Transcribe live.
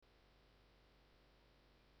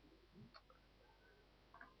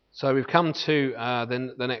So we've come to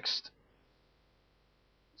the next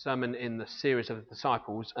sermon in the series of the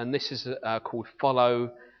disciples, and this is called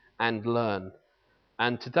Follow and Learn.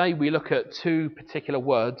 And today we look at two particular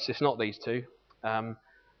words. It's not these two,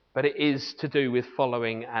 but it is to do with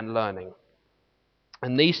following and learning.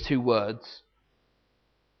 And these two words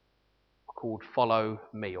are called follow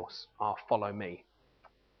me, or are follow me.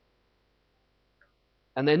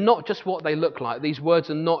 And they're not just what they look like. These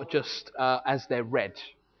words are not just as they're read.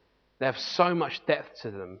 They have so much depth to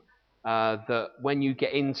them that when you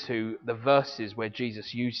get into the verses where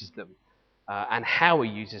Jesus uses them and how he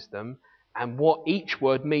uses them and what each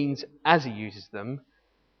word means as he uses them,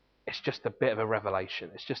 it's just a bit of a revelation.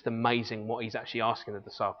 It's just amazing what he's actually asking the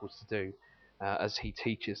disciples to do as he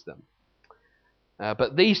teaches them.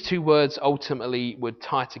 But these two words ultimately would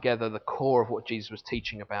tie together the core of what Jesus was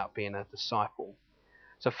teaching about being a disciple.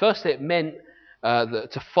 So first it meant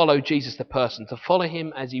to follow Jesus the person, to follow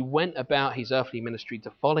him as he went about his earthly ministry,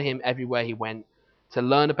 to follow him everywhere he went, to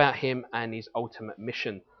learn about him and his ultimate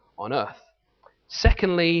mission on earth.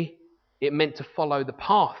 Secondly, it meant to follow the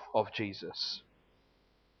path of Jesus.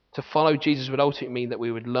 To follow Jesus would ultimately mean that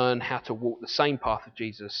we would learn how to walk the same path of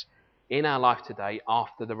Jesus in our life today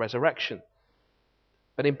after the resurrection.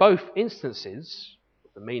 But in both instances,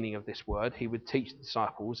 the meaning of this word, he would teach the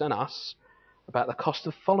disciples and us about the cost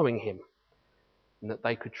of following him, and that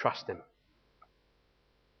they could trust him.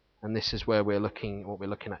 And this is where what we're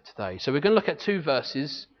looking at today. So we're going to look at two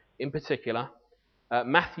verses in particular.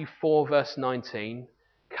 Matthew 4 verse 19.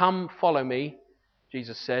 Come follow me,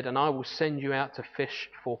 Jesus said, and I will send you out to fish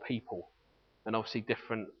for people. And obviously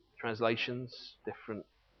different translations, different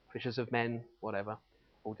fishers of men, whatever.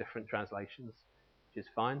 All different translations, which is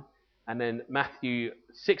fine. And then Matthew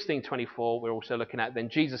 16:24, we're also looking at, then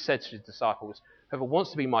Jesus said to his disciples, whoever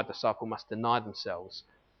wants to be my disciple must deny themselves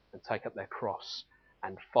and take up their cross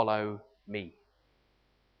and follow me.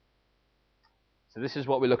 So this is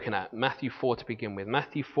what we're looking at. Matthew 4 to begin with.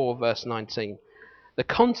 Matthew 4 verse 19. The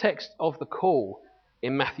context of the call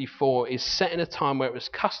in Matthew 4 is set in a time where it was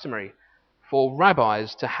customary for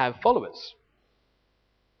rabbis to have followers.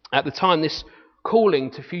 At the time, this calling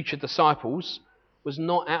to future disciples was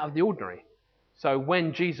not out of the ordinary. So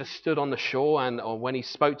when Jesus stood on the shore or when he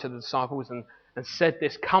spoke to the disciples and said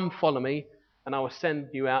this, come follow me and I will send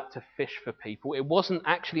you out to fish for people, it wasn't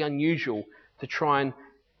actually unusual to try and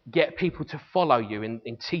get people to follow you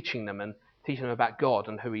in teaching them and teaching them about God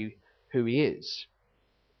and who he is.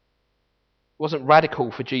 It wasn't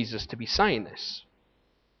radical for Jesus to be saying this.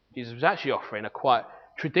 Jesus was actually offering a quite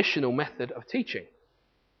traditional method of teaching.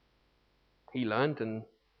 He learned and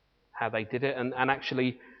how they did it, and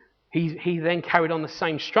actually he then carried on the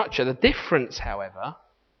same structure. The difference, however,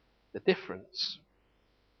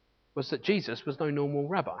 was that Jesus was no normal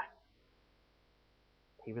rabbi.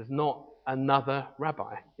 He was not another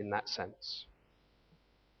rabbi in that sense.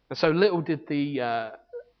 And so little did the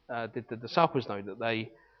disciples know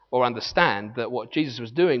or understand that what Jesus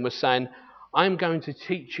was doing was saying, I'm going to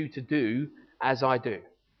teach you to do as I do.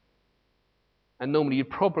 And normally you'd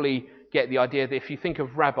probably get the idea that if you think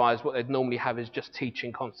of rabbis, what they'd normally have is just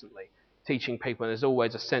teaching constantly, teaching people. And there's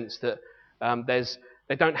always a sense that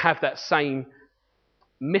they don't have that same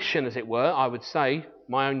mission, as it were, I would say,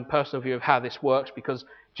 my own personal view of how this works, because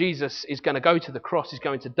Jesus is going to go to the cross, he's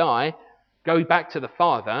going to die, go back to the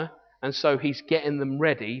Father, and so he's getting them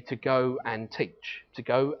ready to go and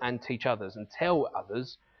teach others and tell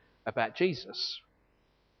others about Jesus.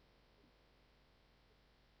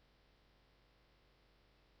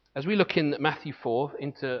 As we look in Matthew 4,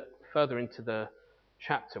 further into the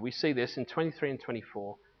chapter, we see this in 23 and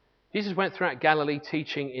 24. Jesus went throughout Galilee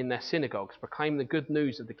teaching in their synagogues, proclaiming the good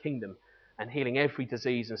news of the kingdom and healing every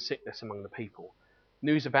disease and sickness among the people.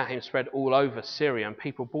 News about him spread all over Syria, and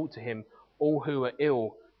people brought to him all who were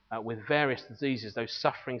ill with various diseases, those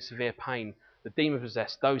suffering severe pain, the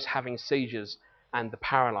demon-possessed, those having seizures, and the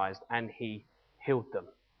paralyzed, and he healed them.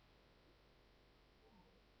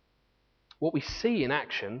 What we see in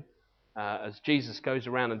action as Jesus goes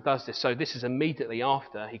around and does this, so this is immediately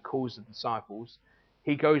after he calls the disciples,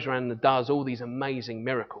 he goes around and does all these amazing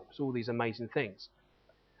miracles, all these amazing things.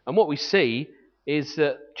 And what we see is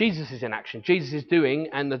that Jesus is in action. Jesus is doing,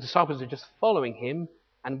 and the disciples are just following him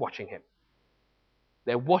and watching him.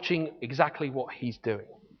 They're watching exactly what he's doing.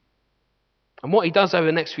 And what he does over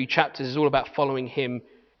the next few chapters is all about following him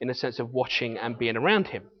in the sense of watching and being around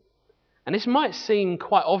him. And this might seem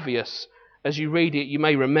quite obvious. As you read it, you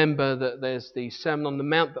may remember that there's the Sermon on the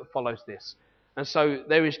Mount that follows this. And so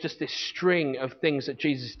there is just this string of things that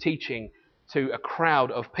Jesus is teaching to a crowd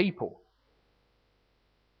of people.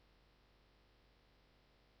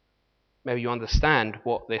 Maybe you understand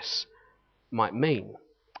what this might mean.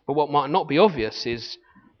 But what might not be obvious is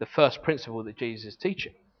the first principle that Jesus is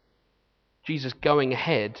teaching. Jesus going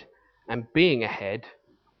ahead and being ahead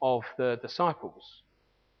of the disciples.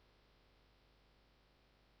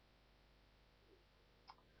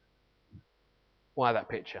 Why that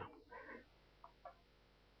picture?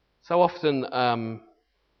 So often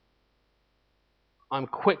I'm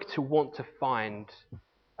quick to want to find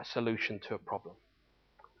a solution to a problem.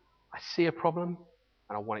 I see a problem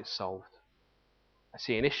and I want it solved. I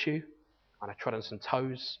see an issue and I tread on some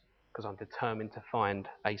toes because I'm determined to find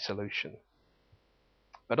a solution.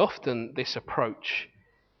 But often this approach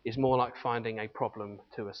is more like finding a problem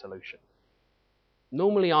to a solution.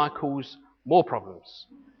 Normally I cause more problems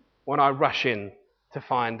when I rush in to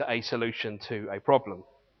find a solution to a problem.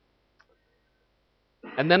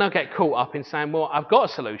 And then I get caught up in saying, well, I've got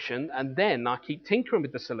a solution, and then I keep tinkering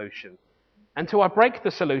with the solution until I break the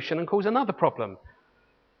solution and cause another problem.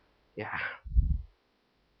 Yeah.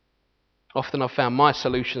 Often I've found my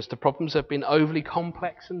solutions to problems have been overly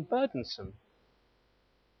complex and burdensome.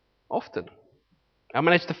 Often. I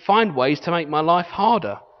managed to find ways to make my life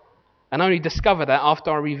harder, and only discover that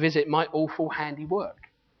after I revisit my awful handiwork.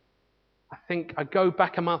 I think I go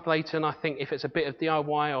back a month later and I think if it's a bit of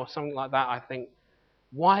DIY or something like that, I think,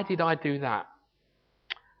 why did I do that?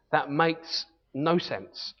 That makes no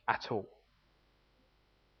sense at all.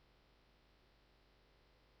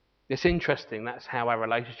 It's interesting, that's how our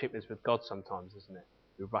relationship is with God sometimes, isn't it?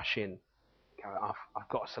 We rush in, go, I've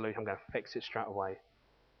got a solution, I'm going to fix it straight away.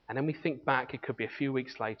 And then we think back, it could be a few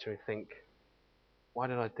weeks later, and think, why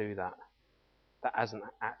did I do that? That hasn't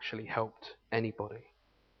actually helped anybody.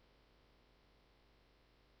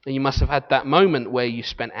 And you must have had that moment where you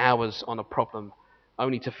spent hours on a problem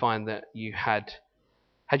only to find that you had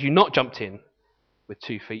you not jumped in with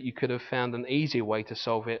 2 feet, you could have found an easier way to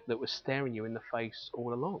solve it that was staring you in the face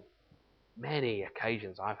all along. Many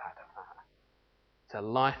occasions I've had of that. It's a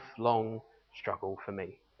lifelong struggle for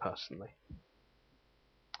me personally.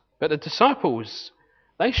 But the disciples,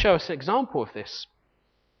 they show us an example of this.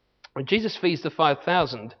 When Jesus feeds the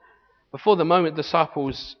 5,000, before that moment the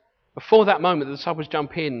disciples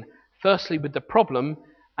jump in, firstly with the problem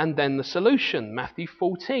and then the solution. Matthew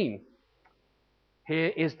 14.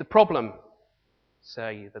 Here is the problem,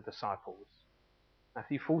 say the disciples.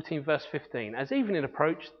 Matthew 14 verse 15. As evening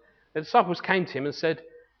approached, the disciples came to him and said,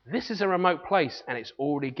 "This is a remote place and it's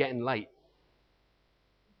already getting late."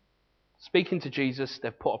 Speaking to Jesus,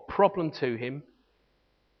 they've put a problem to him.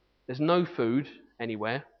 There's no food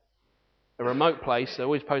anywhere. A remote place, they're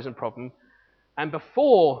always posing a problem. And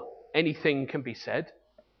before anything can be said,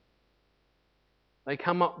 they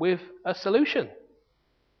come up with a solution.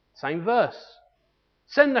 Same verse.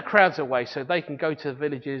 Send the crowds away so they can go to the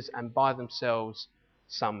villages and buy themselves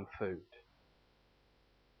some food.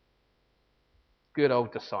 Good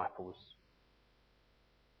old disciples.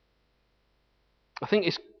 I think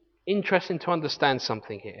it's interesting to understand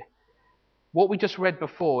something here. What we just read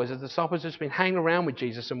before is the disciples have just been hanging around with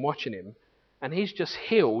Jesus and watching him, and he's just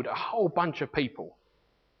healed a whole bunch of people.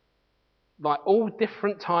 Like all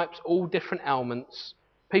different types, all different ailments,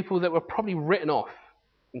 people that were probably written off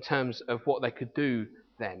in terms of what they could do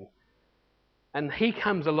then. And he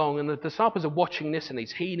comes along and the disciples are watching this and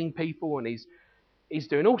he's healing people and he's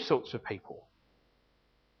doing all sorts of people.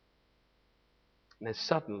 And then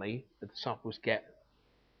suddenly the disciples get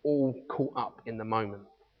all caught up in the moment.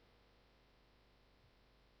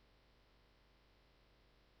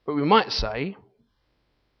 But we might say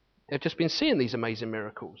they've just been seeing these amazing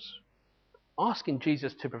miracles. Asking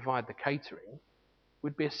Jesus to provide the catering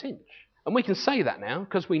would be a cinch. And we can say that now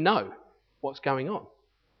because we know what's going on.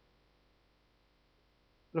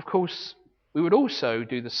 But of course, we would also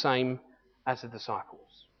do the same as the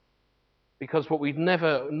disciples. Because what we've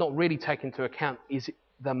not really taken into account is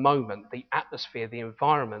the moment, the atmosphere, the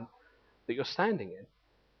environment that you're standing in.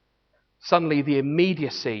 Suddenly the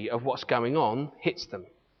immediacy of what's going on hits them.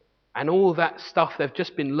 And all that stuff they've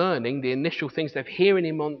just been learning, the initial things they're hearing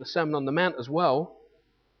him on the Sermon on the Mount as well,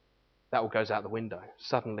 that all goes out the window.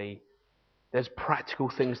 Suddenly there's practical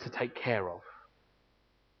things to take care of.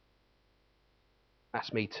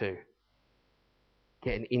 That's me too.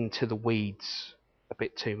 Getting into the weeds a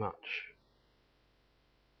bit too much.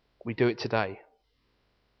 We do it today.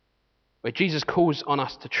 Where Jesus calls on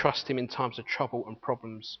us to trust him in times of trouble and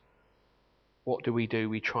problems, what do?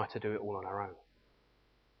 We try to do it all on our own.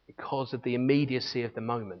 Because of the immediacy of the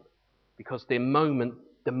moment. Because the moment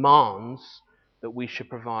demands that we should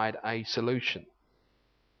provide a solution.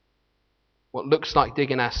 What looks like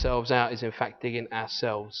digging ourselves out is in fact digging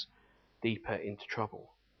ourselves deeper into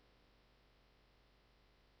trouble.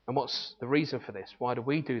 And what's the reason for this? Why do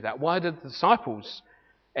we do that? Why did the disciples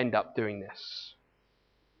end up doing this?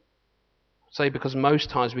 Say because most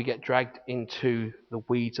times we get dragged into the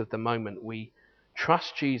weeds of the moment. We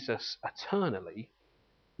trust Jesus eternally,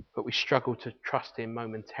 but we struggle to trust him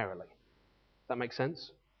momentarily. Does that make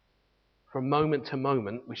sense? From moment to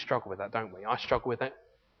moment, we struggle with that, don't we? I struggle with it.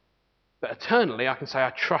 But eternally, I can say I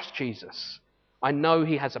trust Jesus. I know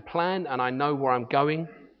he has a plan and I know where I'm going.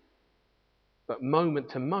 But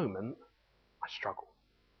moment to moment, I struggle.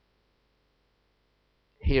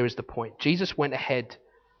 Here is the point. Jesus went ahead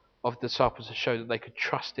of the disciples to show that they could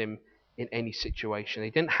trust him in any situation.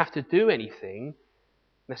 They didn't have to do anything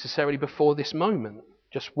necessarily before this moment.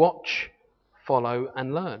 Just watch, follow,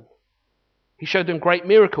 and learn. He showed them great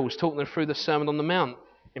miracles, taught them through the Sermon on the Mount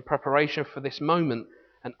in preparation for this moment,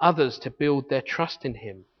 and others to build their trust in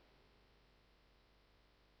him.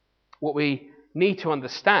 What we need to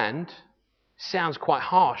understand, sounds quite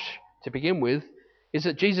harsh to begin with, is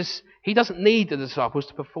that Jesus, he doesn't need the disciples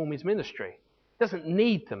to perform his ministry. He doesn't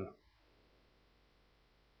need them.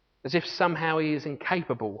 As if somehow he is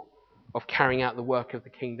incapable of carrying out the work of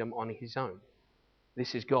the kingdom on his own.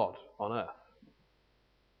 This is God on earth.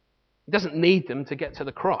 He doesn't need them to get to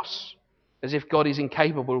the cross, as if God is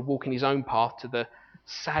incapable of walking his own path to the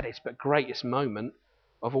saddest but greatest moment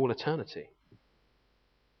of all eternity.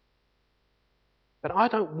 But I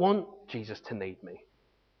don't want Jesus to need me.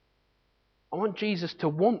 I want Jesus to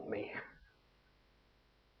want me.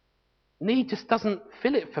 Need just doesn't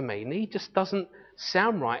fill it for me. Need just doesn't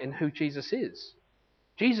sound right in who Jesus is.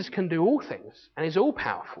 Jesus can do all things and is all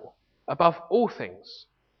powerful, above all things.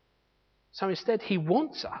 So instead, he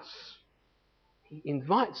wants us. He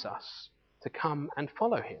invites us to come and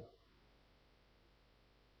follow him.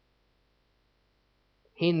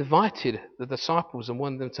 He invited the disciples and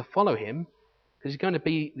wanted them to follow him because he's going to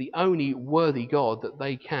be the only worthy God that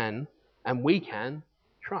they can and we can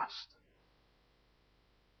trust.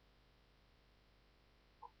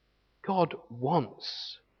 God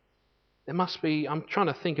wants. There must be, I'm trying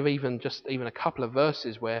to think of even a couple of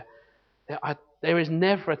verses where there is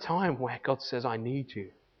never a time where God says, I need you.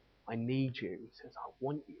 I need you. He says, I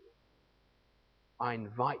want you. I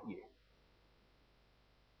invite you.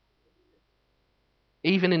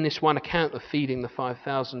 Even in this one account of feeding the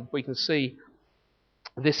 5,000, we can see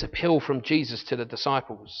this appeal from Jesus to the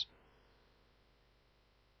disciples.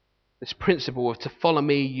 This principle of to follow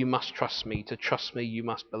me, you must trust me. To trust me, you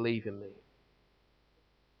must believe in me.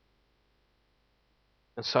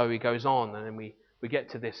 And so he goes on, and then we get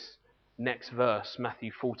to this next verse,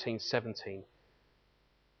 Matthew 14:17.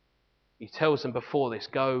 He tells them before this,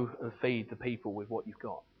 go and feed the people with what you've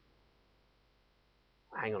got.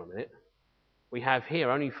 Hang on a minute. We have here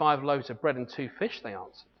only 5 loaves of bread and 2 fish, they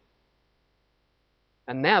answered.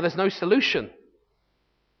 And now there's no solution,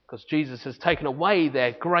 because Jesus has taken away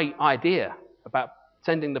their great idea about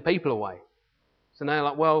sending the people away. So now they're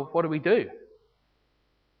like, well, what do we do?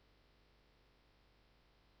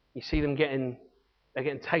 You see them they're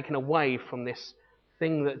getting taken away from this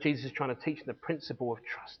thing that Jesus is trying to teach them, the principle of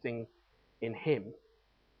trusting in him.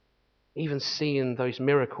 Even seeing those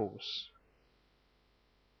miracles.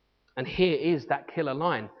 And here is that killer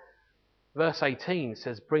line. Verse 18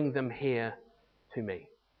 says, bring them here to me.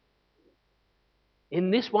 In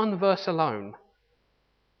this one verse alone,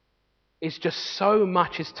 it's just so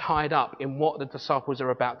much is tied up in what the disciples are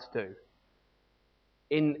about to do.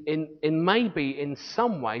 In maybe in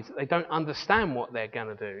some ways that they don't understand what they're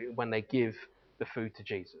going to do when they give the food to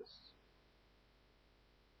Jesus.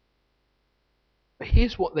 But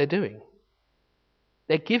here's what they're doing.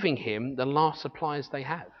 They're giving him the last supplies they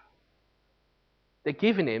have. They're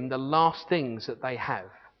giving him the last things that they have,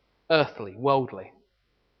 earthly, worldly.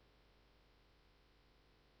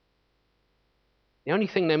 The only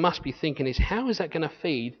thing they must be thinking is, how is that going to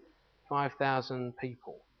feed 5,000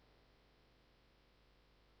 people?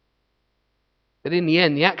 But in the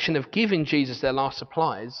end, the action of giving Jesus their last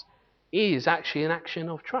supplies is actually an action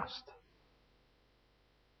of trust.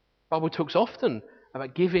 The Bible talks often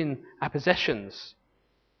about giving our possessions.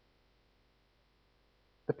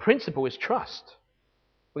 The principle is trust.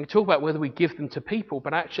 We can talk about whether we give them to people,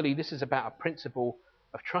 but actually this is about a principle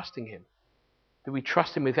of trusting him. Do we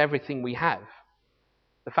trust him with everything we have?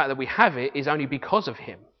 The fact that we have it is only because of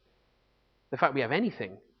him. The fact we have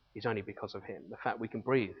anything is only because of him. The fact we can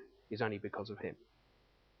breathe is only because of him.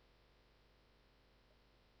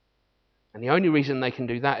 And the only reason they can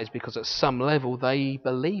do that is because at some level they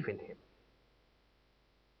believe in him.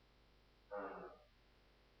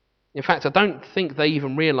 In fact, I don't think they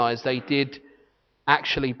even realised they did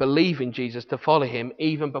actually believe in Jesus to follow him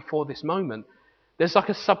even before this moment. There's like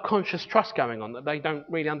a subconscious trust going on that they don't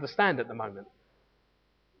really understand at the moment.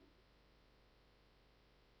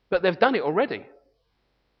 But they've done it already.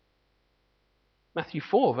 Matthew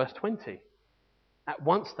 4, verse 20. At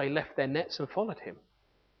once they left their nets and followed him.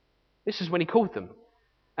 This is when he called them.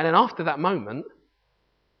 And then after that moment,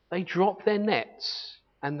 they dropped their nets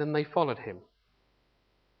and then they followed him.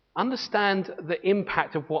 Understand the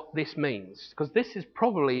impact of what this means, because this is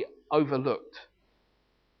probably overlooked.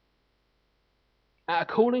 At a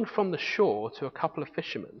calling from the shore to a couple of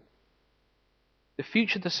fishermen, the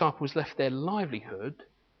future disciples left their livelihood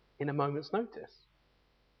in a moment's notice.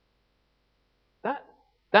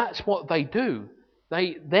 That's what they do.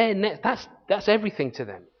 Their net, that's everything to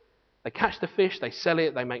them. They catch the fish, they sell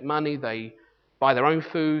it, they make money, they buy their own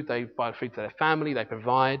food, they buy food for their family, they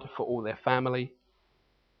provide for all their family.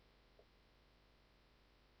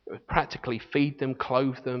 It would practically feed them,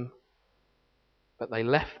 clothe them, but they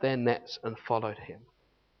left their nets and followed him.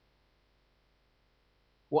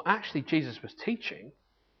 What actually Jesus was teaching,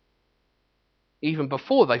 even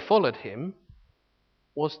before they followed him,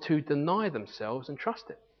 was to deny themselves and trust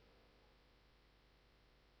him.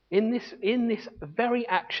 In this very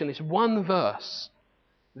action, this one verse,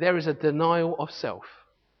 there is a denial of self.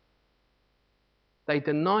 They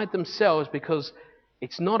denied themselves because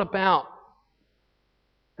it's not about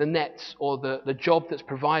the nets or the job that's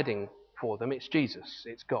providing for them. It's Jesus.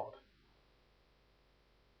 It's God.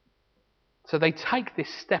 So they take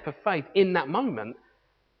this step of faith in that moment.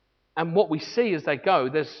 And what we see as they go,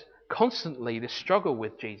 there's constantly this struggle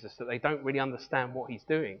with Jesus that they don't really understand what he's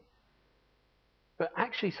doing. But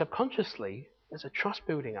actually, subconsciously, there's a trust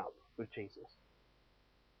building up with Jesus.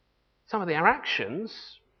 Some of their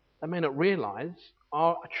actions, they may not realize,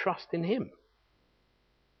 are a trust in him.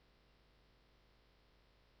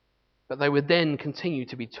 But they would then continue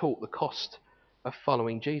to be taught the cost of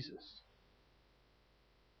following Jesus.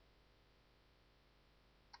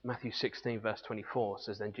 Matthew 16, verse 24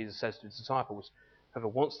 says, Then Jesus says to his disciples, Whoever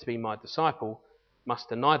wants to be my disciple must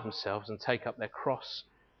deny themselves and take up their cross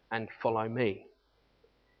and follow me.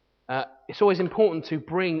 It's always important to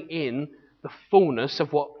bring in the fullness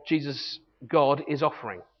of what Jesus, God, is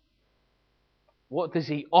offering. What does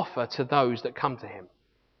he offer to those that come to him?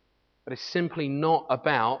 But it's simply not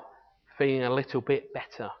about feeling a little bit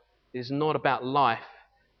better. It's not about life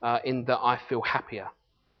in that I feel happier.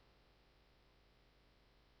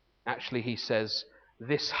 Actually, he says,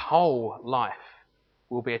 this whole life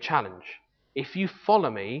will be a challenge. If you follow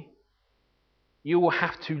me, you will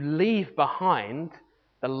have to leave behind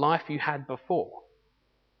the life you had before.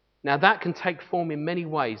 Now that can take form in many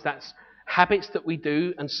ways. That's habits that we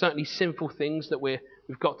do, and certainly sinful things that we've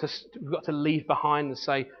got to leave behind and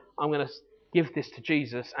say, I'm going to give this to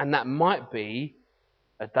Jesus. And that might be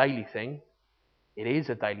a daily thing. It is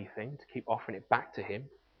a daily thing to keep offering it back to him.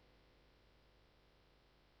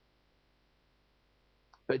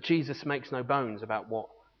 But Jesus makes no bones about what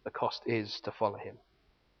the cost is to follow him.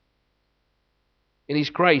 In his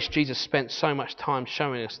grace, Jesus spent so much time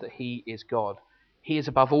showing us that he is God. He is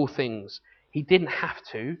above all things. He didn't have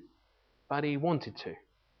to, but he wanted to.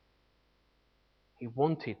 He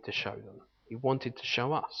wanted to show them. He wanted to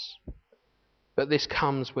show us. But this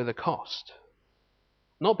comes with a cost.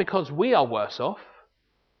 Not because we are worse off,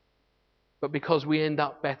 but because we end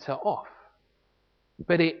up better off.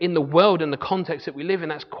 But in the world and the context that we live in,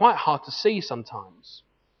 that's quite hard to see sometimes.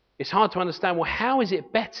 It's hard to understand, well, how is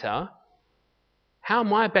it better? How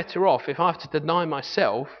am I better off if I have to deny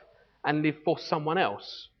myself and live for someone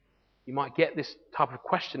else? You might get this type of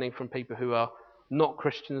questioning from people who are not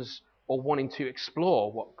Christians or wanting to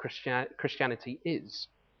explore what Christianity is.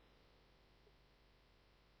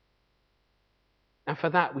 And for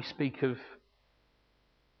that we speak of,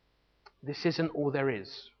 this isn't all there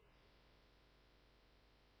is.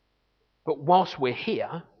 But whilst we're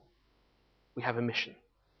here, we have a mission.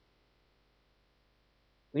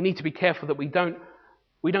 We need to be careful that we don't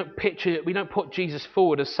put Jesus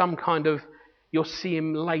forward as some kind of, you'll see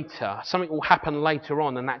him later, something will happen later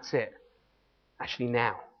on and that's it. Actually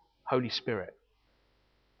now, Holy Spirit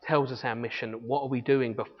tells us our mission. What are we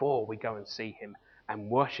doing before we go and see him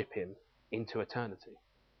and worship him into eternity?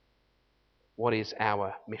 What is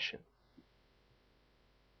our mission?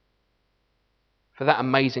 For that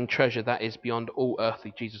amazing treasure that is beyond all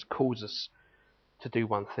earthly, Jesus calls us to do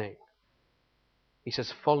one thing. He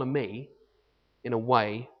says, follow me in a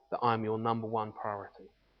way that I'm your number one priority.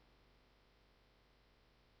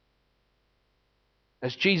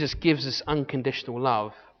 As Jesus gives us unconditional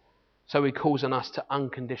love, so he calls on us to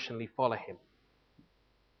unconditionally follow him.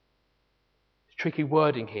 It's tricky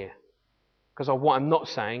wording here, because what I'm not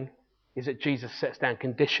saying is that Jesus sets down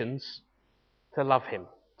conditions to love him,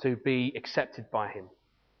 to be accepted by him.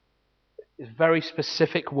 It's very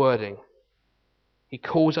specific wording. He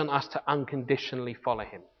calls on us to unconditionally follow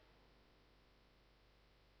him.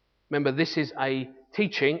 Remember, this is a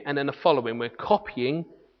teaching and then a following. We're copying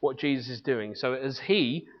what Jesus is doing. So as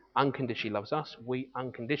he unconditionally loves us, we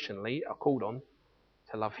unconditionally are called on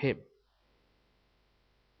to love him.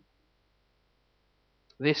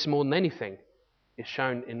 This, more than anything, is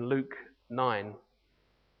shown in Luke 9,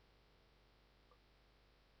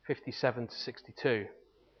 57 to 62. It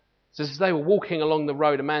says, as they were walking along the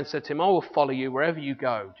road, a man said to him, I will follow you wherever you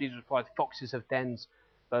go. Jesus replied, foxes have dens,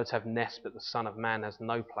 birds have nests, but the Son of Man has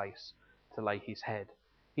no place to lay his head.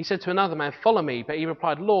 He said to another man, follow me. But he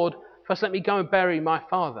replied, Lord, first let me go and bury my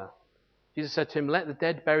father. Jesus said to him, let the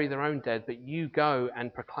dead bury their own dead, but you go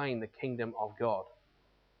and proclaim the kingdom of God.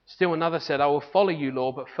 Still another said, I will follow you,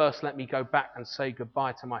 Lord, but first let me go back and say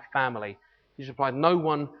goodbye to my family. Jesus replied, no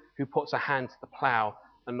one who puts a hand to the plough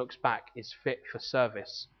and looks back is fit for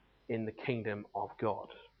service in the kingdom of God.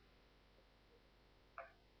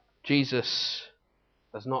 Jesus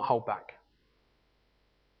does not hold back.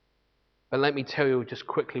 But let me tell you just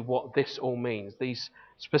quickly what this all means. These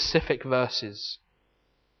specific verses.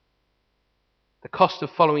 The cost of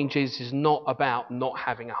following Jesus is not about not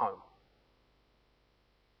having a home.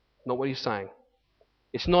 Not what he's saying.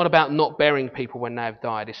 It's not about not burying people when they have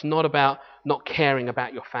died. It's not about not caring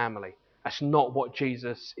about your family. That's not what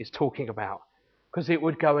Jesus is talking about, because it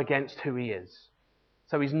would go against who he is.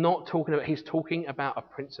 So he's talking about a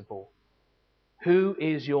principle. Who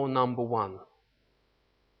is your number one?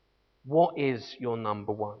 What is your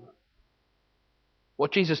number one?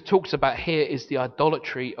 What Jesus talks about here is the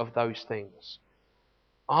idolatry of those things.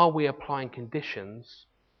 Are we applying conditions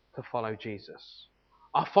to follow Jesus?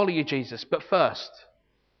 I'll follow you, Jesus, but first.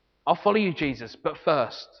 I'll follow you, Jesus, but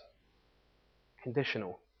first.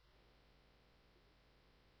 Conditional.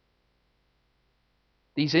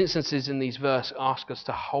 These instances in these verses ask us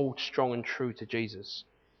to hold strong and true to Jesus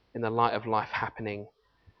in the light of life happening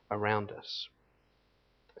around us.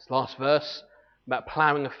 This last verse about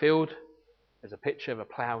ploughing a field, there's a picture of a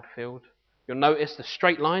ploughed field. You'll notice the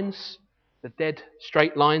straight lines, the dead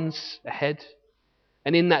straight lines ahead.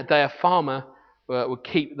 And in that day, a farmer would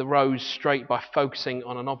keep the rows straight by focusing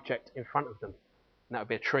on an object in front of them. And that would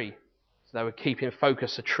be a tree. So they would keep in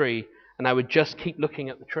focus a tree, and they would just keep looking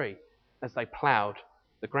at the tree as they ploughed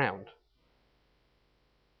the ground.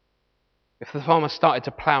 If the farmer started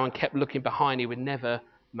to plough and kept looking behind, he would never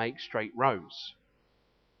make straight rows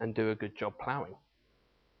and do a good job ploughing.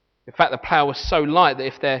 In fact, the plough was so light that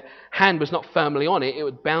if their hand was not firmly on it, it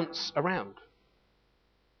would bounce around.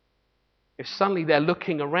 If suddenly they're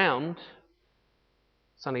looking around,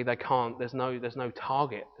 suddenly they can't, there's no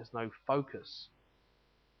target, there's no focus.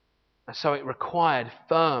 And so it required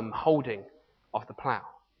firm holding of the plough.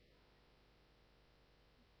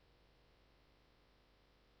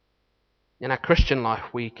 In our Christian life,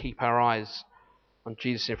 we keep our eyes on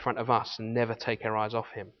Jesus in front of us and never take our eyes off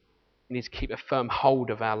him. We need to keep a firm hold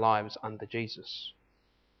of our lives under Jesus.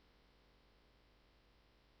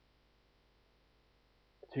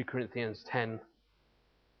 2 Corinthians 10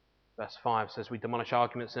 verse 5 says, we demolish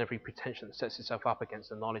arguments and every pretension that sets itself up against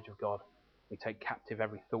the knowledge of God. We take captive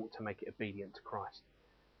every thought to make it obedient to Christ.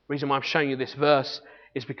 The reason why I'm showing you this verse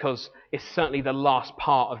is because it's certainly the last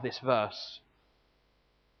part of this verse.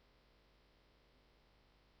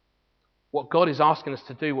 What God is asking us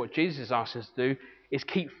to do, what Jesus is asking us to do, is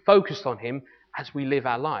keep focused on him as we live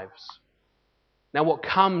our lives. Now, what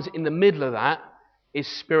comes in the middle of that is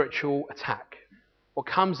spiritual attack. What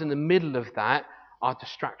comes in the middle of that are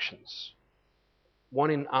distractions,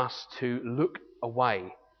 wanting us to look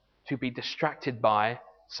away, to be distracted by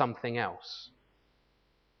something else.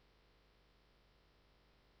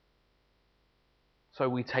 So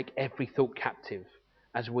we take every thought captive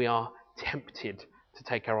as we are tempted to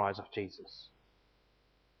take our eyes off Jesus.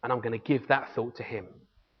 And I'm going to give that thought to him.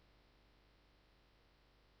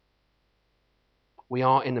 We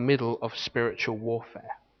are in the middle of spiritual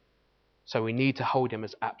warfare. So we need to hold him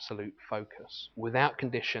as absolute focus, without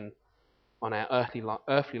condition, on our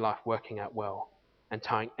earthly life working out well and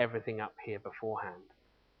tying everything up here beforehand.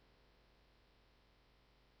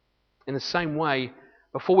 In the same way,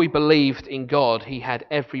 before we believed in God, he had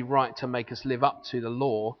every right to make us live up to the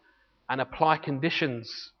law and apply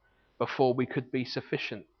conditions before we could be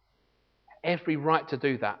sufficient. Every right to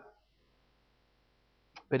do that.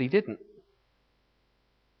 But he didn't.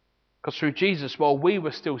 Because through Jesus, while we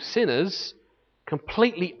were still sinners,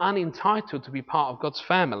 completely unentitled to be part of God's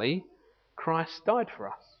family, Christ died for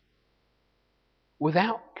us.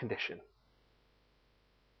 Without condition.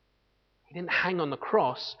 He didn't hang on the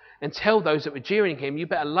cross and tell those that were jeering him, you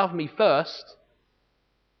better love me first.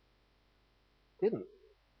 He didn't.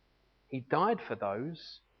 He died for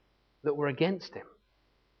those that were against him.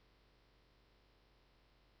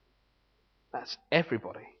 That's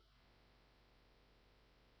everybody.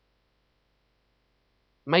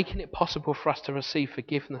 Making it possible for us to receive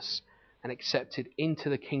forgiveness and accepted into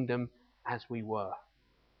the kingdom as we were.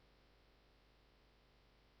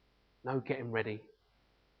 No getting ready.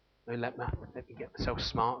 No, let me get myself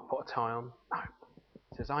smart, put a tie on. No.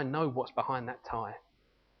 He says, I know what's behind that tie.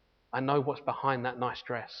 I know what's behind that nice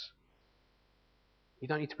dress. You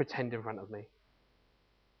don't need to pretend in front of me.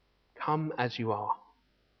 Come as you are.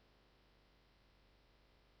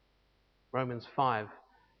 Romans 5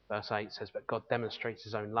 verse 8 says, but God demonstrates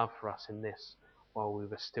his own love for us in this: while we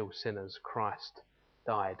were still sinners, Christ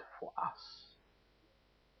died for us.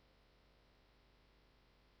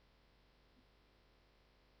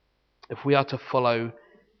 If we are to follow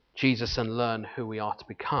Jesus and learn who we are to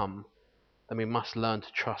become, then we must learn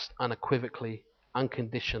to trust unequivocally,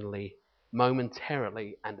 unconditionally,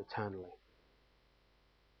 momentarily, and eternally.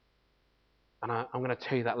 And I'm going to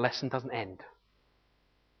tell you that lesson doesn't end.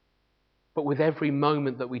 But with every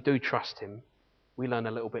moment that we do trust him, we learn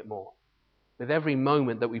a little bit more. With every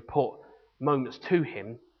moment that we put moments to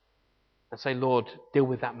him and say, Lord, deal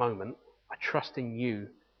with that moment, I trust in you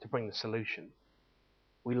to bring the solution,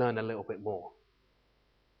 we learn a little bit more.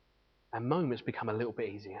 And moments become a little bit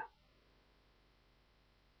easier.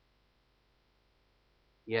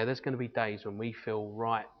 Yeah, there's going to be days when we feel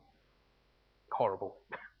right horrible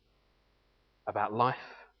about life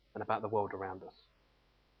and about the world around us.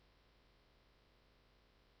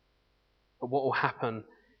 But what will happen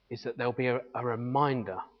is that there'll be a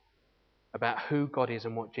reminder about who God is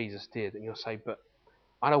and what Jesus did. And you'll say, but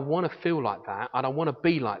I don't want to feel like that. I don't want to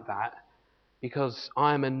be like that, because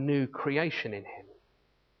I am a new creation in him.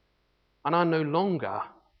 And I'm no longer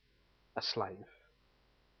a slave.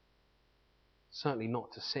 Certainly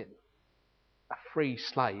not to sin. A free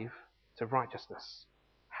slave to righteousness.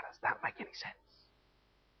 How does that make any sense?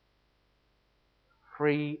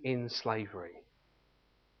 Free in slavery.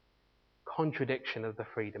 Contradiction of the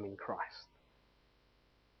freedom in Christ.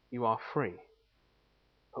 You are free,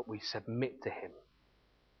 but we submit to him.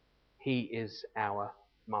 He is our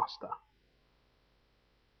master.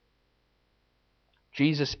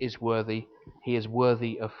 Jesus is worthy. He is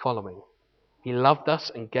worthy of following. He loved us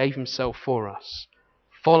and gave himself for us.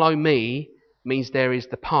 Follow me means there is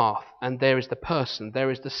the path, and there is the person,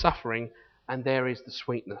 there is the suffering, and there is the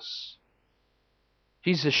sweetness.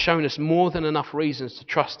 Jesus has shown us more than enough reasons to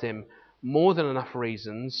trust him, more than enough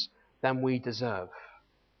reasons than we deserve.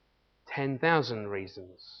 10,000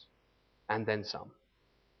 reasons, and then some.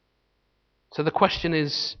 So the question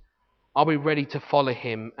is, are we ready to follow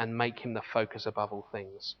him and make him the focus above all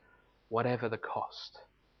things, whatever the cost?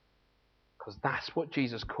 Because that's what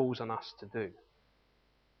Jesus calls on us to do.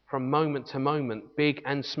 From moment to moment, big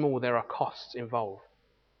and small, there are costs involved.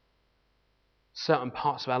 Certain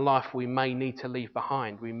parts of our life we may need to leave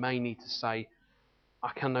behind. We may need to say,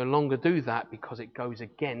 I can no longer do that because it goes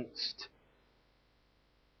against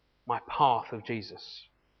my path of Jesus.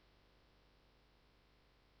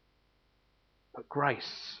 But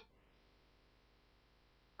grace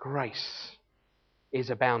is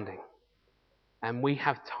abounding. And we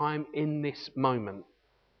have time in this moment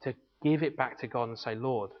to give it back to God and say,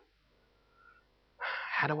 Lord,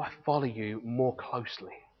 how do I follow you more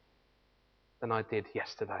closely than I did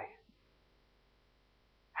yesterday?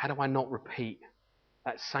 How do I not repeat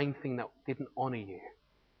that same thing that didn't honour you?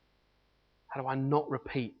 How do I not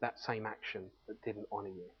repeat that same action that didn't honour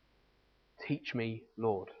you? Teach me,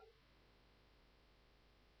 Lord.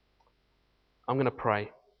 I'm going to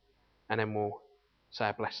pray, and then we'll say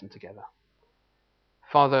a blessing together.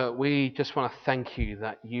 Father, we just want to thank you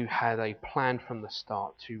that you had a plan from the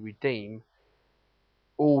start to redeem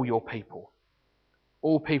all your people.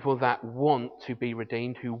 All people that want to be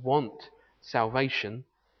redeemed, who want salvation,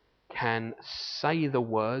 can say the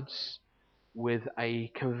words with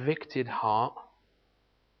a convicted heart,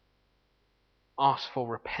 ask for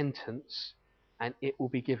repentance, and it will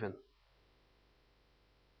be given.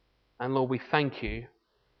 And Lord, we thank you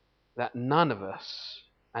that none of us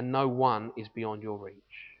and no one is beyond your reach.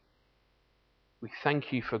 We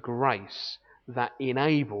thank you for grace that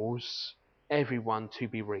enables everyone to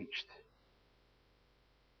be reached.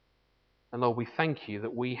 And Lord, we thank you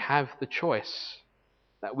that we have the choice,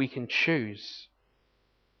 that we can choose,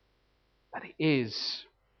 that it is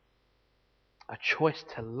a choice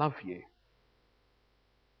to love you,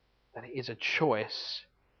 that it is a choice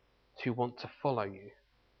to want to follow you.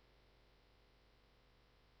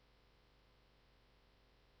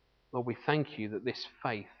 Lord, we thank you that this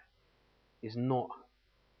faith is not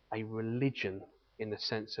a religion in the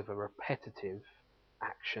sense of a repetitive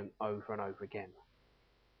action over and over again.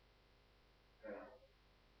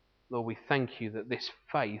 Lord, we thank you that this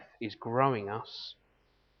faith is growing us,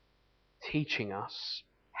 teaching us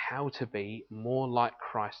how to be more like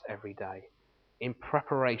Christ every day, in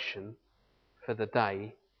preparation for the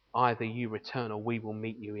day either you return or we will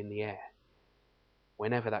meet you in the air.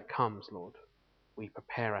 Whenever that comes, Lord, we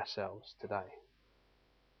prepare ourselves today.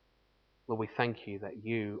 Lord, we thank you that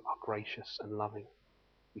you are gracious and loving.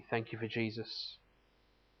 We thank you for Jesus.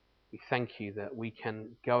 We thank you that we can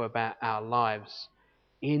go about our lives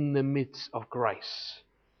in the midst of grace.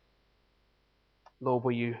 Lord,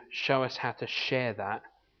 will you show us how to share that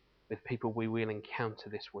with people we will encounter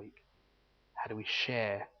this week? How do we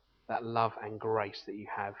share that love and grace that you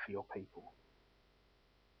have for your people?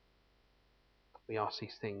 We ask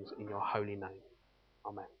these things in your holy name.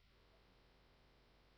 Amen.